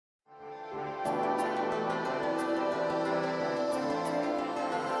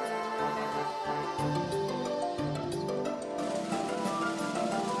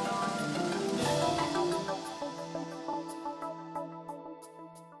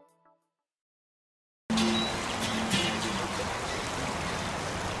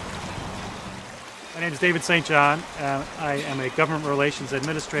My name is David St. John. I am a Government Relations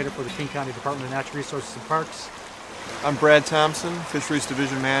Administrator for the King County Department of Natural Resources and Parks. I'm Brad Thompson, Fisheries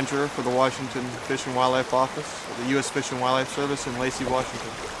Division Manager for the Washington Fish and Wildlife Office of the U.S. Fish and Wildlife Service in Lacey,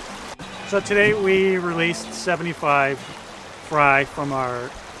 Washington. So today we released 75 fry from our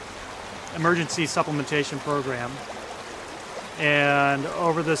emergency supplementation program. And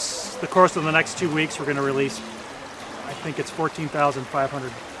over the course of the next 2 weeks, we're going to release, I think it's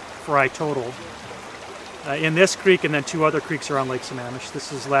 14,500 fry total. In this creek and then 2 other creeks around Lake Sammamish.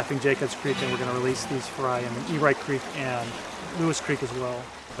 This is Laughing Jacobs Creek, and we're going to release these fry in Ewright Creek and Lewis Creek as well.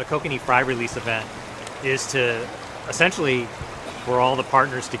 The Kokanee Fry Release event is to essentially for all the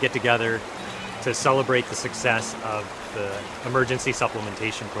partners to get together to celebrate the success of the emergency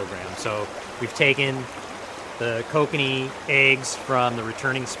supplementation program. So we've taken the kokanee eggs from the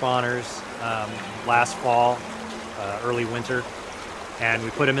returning spawners last fall, early winter, and we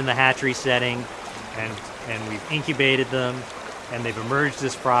put them in the hatchery setting, and we've incubated them, and they've emerged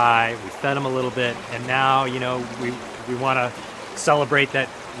as fry. We fed them a little bit, and now, you know, we want to celebrate that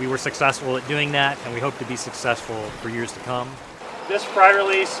we were successful at doing that, and we hope to be successful for years to come. This fry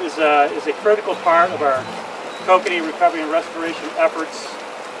release is a critical part of our kokanee recovery and restoration efforts.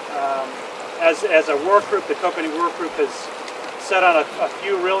 As a work group, the Kokanee work group has set on a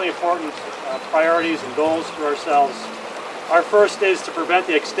few really important priorities and goals for ourselves. Our first is to prevent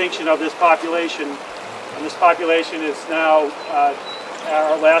the extinction of this population, and this population is now,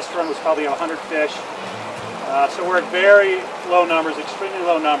 our last run was probably 100 fish. So we're at very low numbers, extremely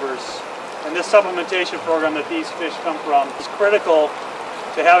low numbers, and this supplementation program that these fish come from is critical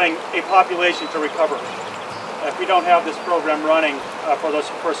to having a population to recover. If we don't have this program running for the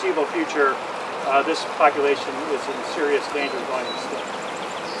foreseeable future, this population is in serious danger of going extinct.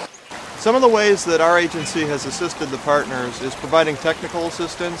 Some of the ways that our agency has assisted the partners is providing technical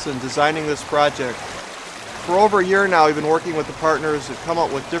assistance in designing this project. For over a year now, we've been working with the partners to come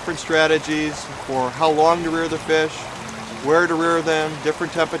up with different strategies for how long to rear the fish, where to rear them,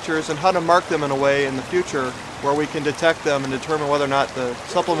 different temperatures, and how to mark them in a way in the future where we can detect them and determine whether or not the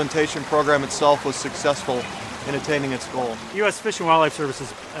supplementation program itself was successful in attaining its goal. U.S. Fish and Wildlife Service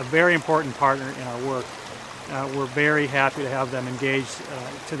is a very important partner in our work. We're very happy to have them engaged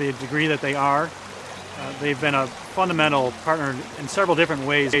to the degree that they are. They've been a fundamental partner in several different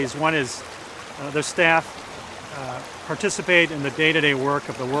ways. One is their staff participate in the day-to-day work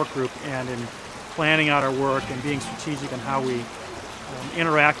of the work group and in planning out our work and being strategic on how we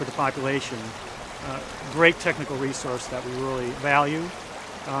interact with the population. Great technical resource that we really value.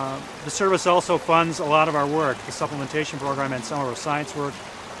 The service also funds a lot of our work, the supplementation program and some of our science work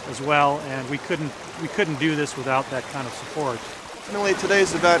as well, and we couldn't do this without that kind of support. Ultimately,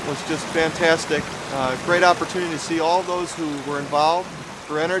 today's event was just fantastic. Great opportunity to see all those who were involved,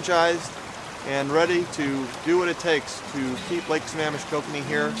 who are energized, and ready to do what it takes to keep Lake Sammamish kokanee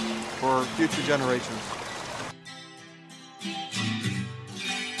here for future generations.